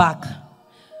come back.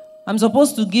 I'm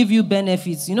supposed to give you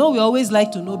benefits. You know, we always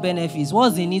like to know benefits.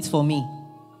 What's in it for me?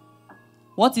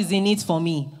 What is in it for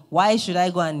me? Why should I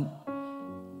go and...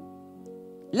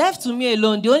 Left to me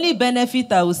alone, the only benefit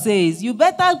I will say is, you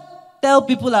better tell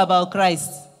people about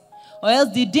Christ, or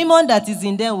else the demon that is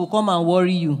in them will come and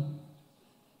worry you.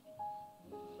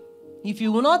 If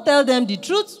you will not tell them the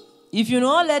truth, if you will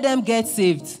not let them get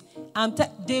saved,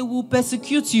 they will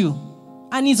persecute you.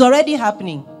 And it's already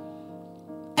happening.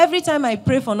 Every time I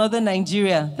pray for Northern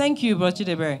Nigeria, thank you, Bro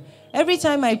Chidebere. Every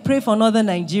time I pray for Northern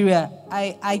Nigeria,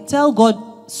 I tell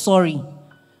God sorry.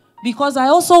 Because I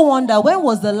also wonder, when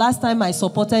was the last time I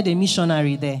supported a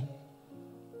missionary there?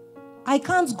 I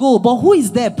can't go, but who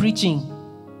is there preaching?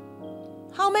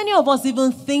 How many of us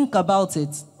even think about it?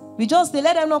 We just say,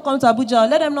 let them not come to Abuja,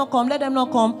 let them not come, let them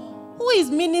not come. Who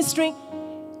is ministering?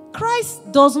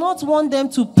 Christ does not want them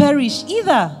to perish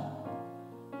either.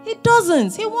 He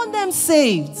doesn't. He wants them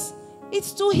saved.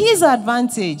 It's to his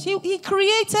advantage. He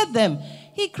created them.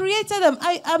 He created them.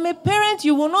 I'm a parent.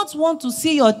 You will not want to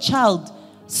see your child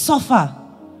suffer,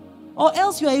 or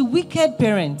else you are a wicked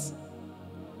parent.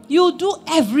 You do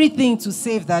everything to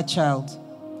save that child.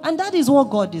 And that is what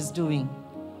God is doing.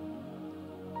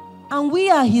 And we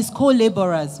are his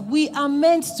co-laborers. We are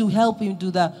meant to help him do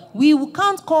that. We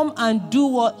can't come and do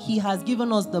what he has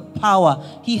given us the power.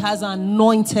 He has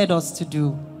anointed us to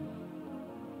do.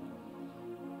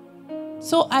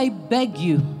 So I beg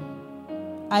you,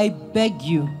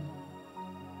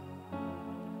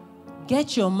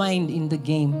 get your mind in the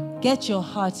game. Get your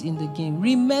heart in the game.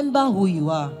 Remember who you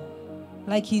are.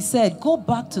 Like he said, go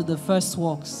back to the first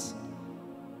works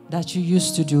that you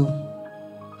used to do.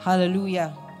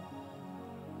 Hallelujah.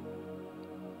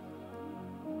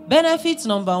 Benefit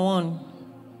number 1.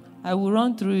 I will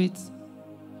run through it.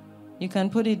 You can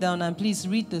put it down and please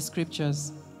read the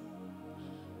scriptures.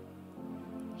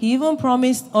 He even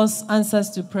promised us answers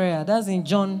to prayer. That's in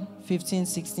John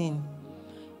 15:16.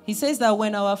 He says that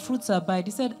when our fruits abide,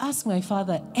 he said, ask my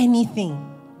Father anything,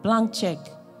 blank check,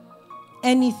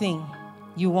 anything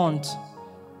you want.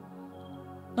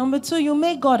 Number 2, you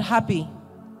make God happy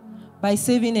by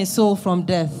saving a soul from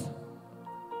death.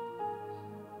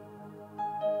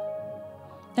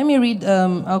 Let me read,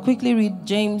 I'll quickly read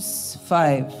James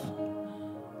 5.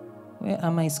 Where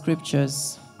are my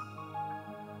scriptures?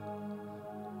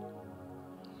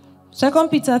 2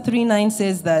 Peter 3:9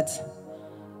 says that,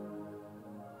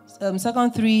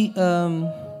 2:3,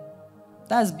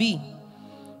 that's B.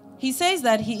 He says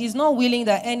that he is not willing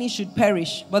that any should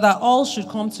perish, but that all should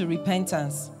come to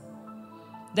repentance.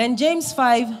 Then James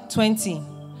 5:20.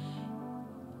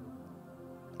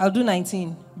 I'll do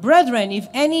 19. Brethren, if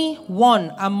any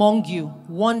one among you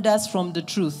wanders from the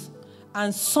truth,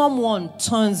 and someone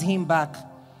turns him back,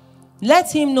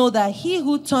 let him know that he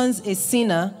who turns a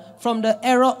sinner from the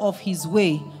error of his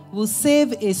way will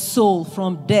save a soul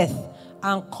from death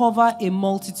and cover a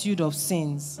multitude of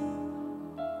sins.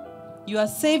 You are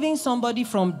saving somebody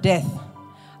from death,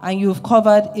 and you've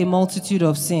covered a multitude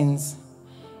of sins.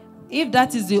 If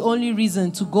that is the only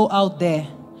reason to go out there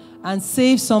and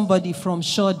save somebody from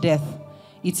sure death,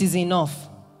 it is enough.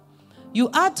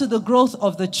 You add to the growth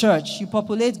of the church, you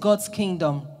populate God's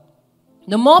kingdom.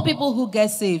 The more people who get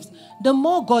saved, the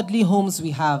more godly homes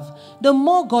we have, the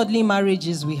more godly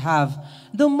marriages we have,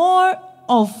 the more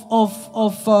of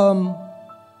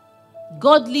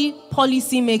godly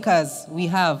policymakers we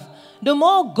have, the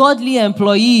more godly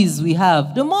employees we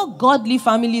have, the more godly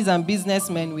families and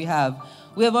businessmen we have.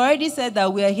 We have already said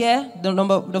that we are here,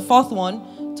 the fourth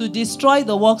one, to destroy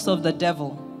the works of the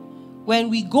devil. When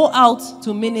we go out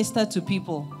to minister to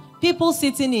people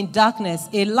sitting in darkness,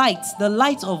 the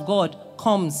light of God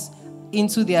comes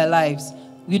into their lives.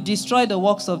 We destroy the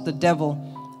works of the devil.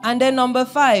 And then number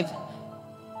 5,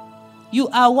 you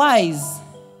are wise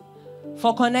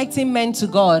for connecting men to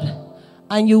God,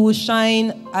 and you will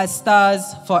shine as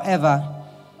stars forever.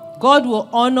 God will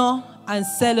honor and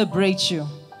celebrate you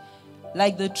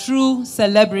like the true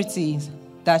celebrities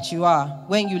that you are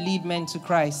when you lead men to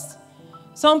Christ.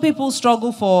 Some people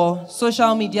struggle for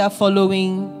social media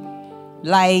following,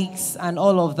 likes, and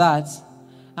all of that.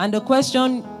 And the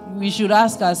question we should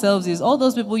ask ourselves is, all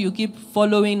those people you keep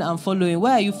following and following,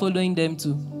 where are you following them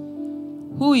to?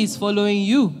 Who is following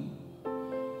you?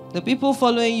 The people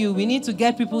following you, we need to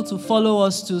get people to follow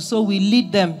us too, so we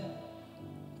lead them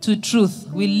to truth.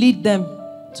 We lead them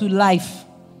to life.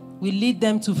 We lead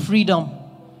them to freedom.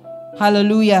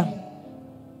 Hallelujah.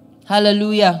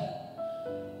 Hallelujah.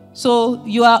 So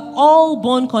you are all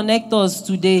born connectors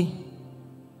today.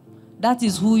 That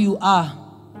is who you are.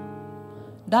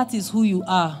 That is who you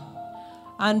are.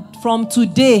 And from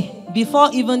today, before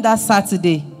even that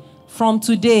Saturday, from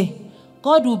today,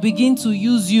 God will begin to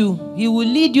use you. He will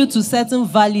lead you to certain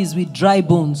valleys with dry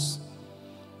bones.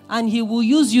 And he will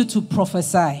use you to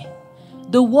prophesy.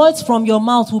 The words from your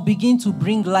mouth will begin to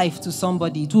bring life to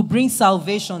somebody, to bring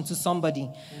salvation to somebody.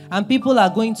 And people are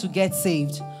going to get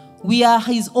saved. We are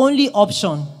his only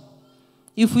option.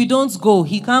 If we don't go,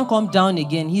 he can't come down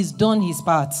again. He's done his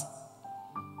part.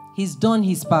 He's done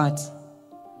his part.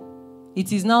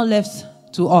 It is now left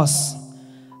to us.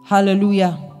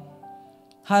 Hallelujah.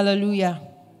 Hallelujah.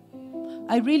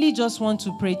 I really just want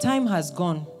to pray. Time has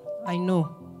gone. I know.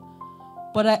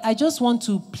 But I just want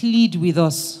to plead with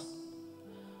us.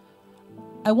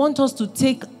 I want us to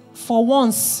take for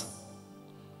once.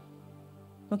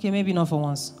 Okay, maybe not for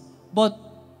once. But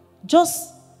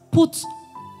just put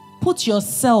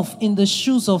yourself in the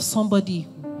shoes of somebody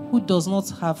who does not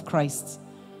have Christ.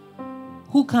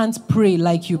 Who can't pray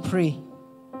like you pray.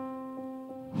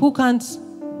 Who can't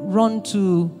run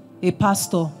to a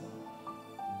pastor.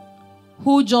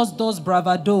 Who just does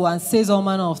bravado and says all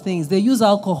manner of things. They use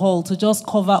alcohol to just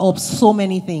cover up so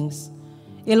many things.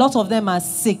 A lot of them are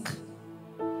sick.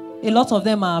 A lot of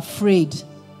them are afraid.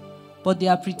 But they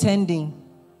are pretending.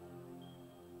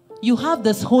 You have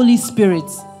this Holy Spirit.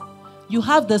 You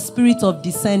have the spirit of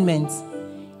discernment.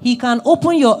 He can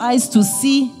open your eyes to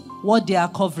see what they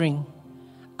are covering.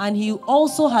 And he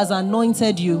also has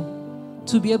anointed you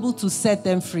to be able to set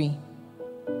them free.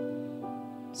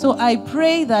 So I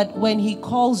pray that when he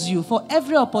calls you, for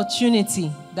every opportunity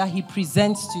that he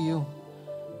presents to you,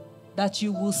 that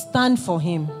you will stand for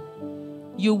him.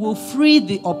 You will free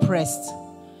the oppressed.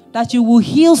 That you will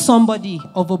heal somebody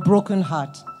of a broken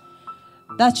heart.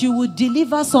 That you will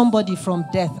deliver somebody from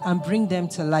death and bring them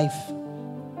to life.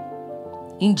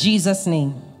 In Jesus'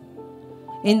 name.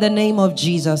 In the name of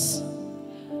Jesus.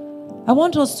 I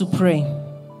want us to pray.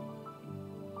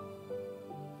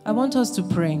 I want us to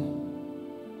pray.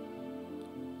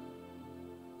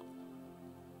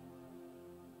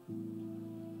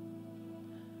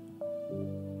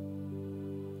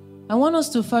 I want us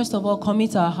to first of all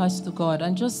commit our hearts to God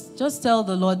and just tell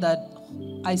the Lord that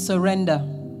I surrender.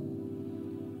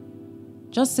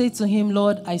 Just say to him,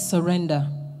 Lord, I surrender.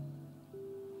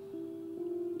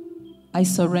 I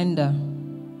surrender.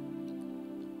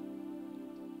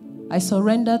 I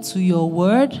surrender to your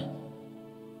word.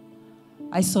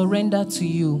 I surrender to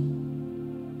you.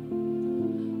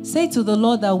 Say to the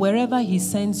Lord that wherever he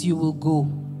sends you will go.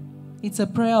 It's a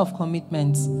prayer of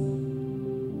commitment.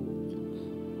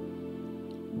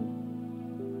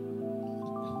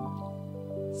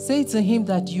 Say to him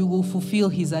that you will fulfill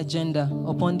his agenda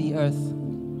upon the earth.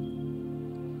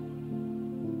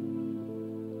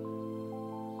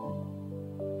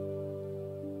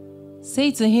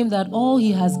 Say to him that all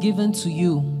he has given to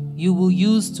you, you will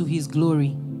use to his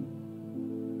glory.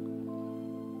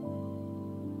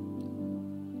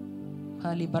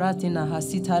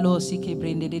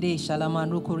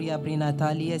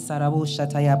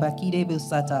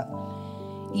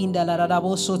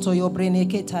 Indalarabo soto yo brene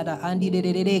ketada andi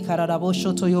de kararabo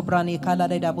soto yo brane kala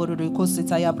de daboru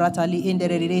kosita ya bratali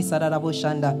inderere sararabo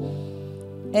shanda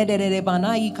ederere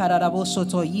banai kararabo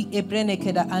soto yi ebrene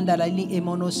keda andala li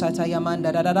emono sata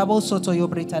yamanda darabo soto yo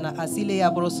bretana asile ya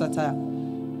brosata.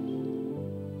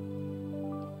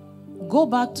 Go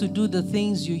back to do the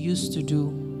things you used to do.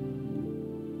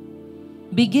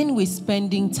 Begin with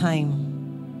spending time.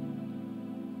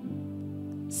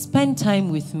 Spend time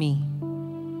with me.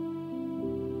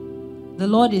 The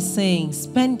Lord is saying,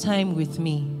 spend time with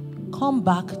me. Come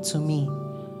back to me.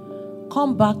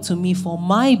 Come back to me for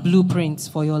my blueprints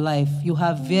for your life. You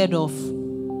have veered off.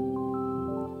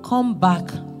 Come back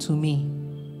to me.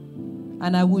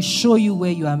 And I will show you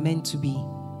where you are meant to be.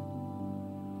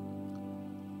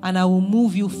 And I will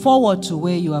move you forward to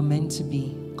where you are meant to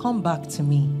be. Come back to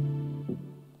me.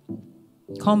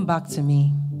 Come back to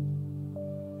me.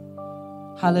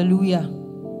 Hallelujah.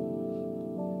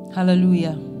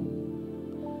 Hallelujah.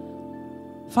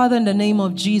 Father, in the name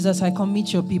of Jesus, I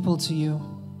commit your people to you.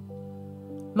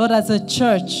 Lord, as a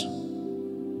church,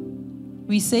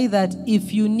 we say that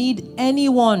if you need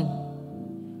anyone,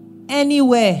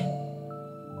 anywhere,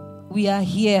 we are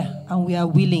here and we are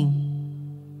willing.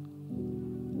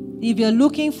 If you're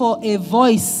looking for a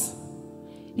voice,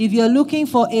 if you're looking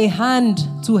for a hand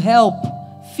to help,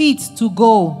 feet to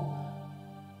go,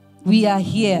 we are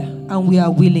here and we are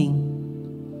willing.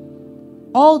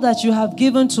 All that you have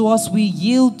given to us, we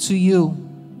yield to you.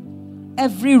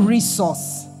 Every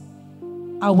resource,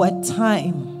 our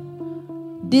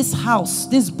time, this house,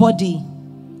 this body,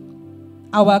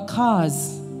 our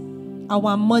cars,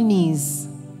 our monies,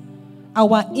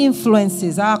 our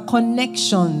influences, our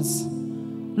connections.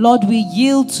 Lord, we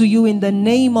yield to you in the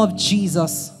name of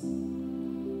Jesus.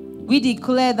 We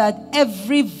declare that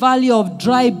every valley of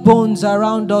dry bones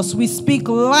around us, we speak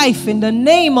life in the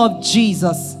name of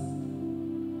Jesus.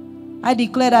 I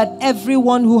declare that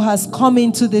everyone who has come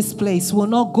into this place will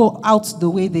not go out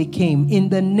the way they came. In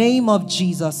the name of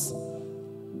Jesus.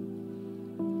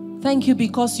 Thank you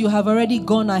because you have already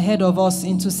gone ahead of us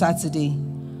into Saturday.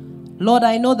 Lord,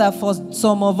 I know that for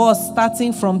some of us,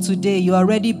 starting from today, you are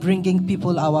already bringing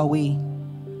people our way.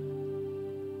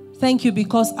 Thank you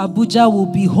because Abuja will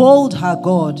behold her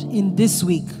God in this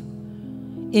week.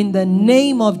 In the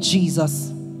name of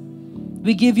Jesus.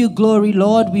 We give you glory,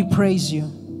 Lord. We praise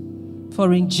you.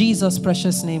 For in Jesus'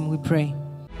 precious name we pray.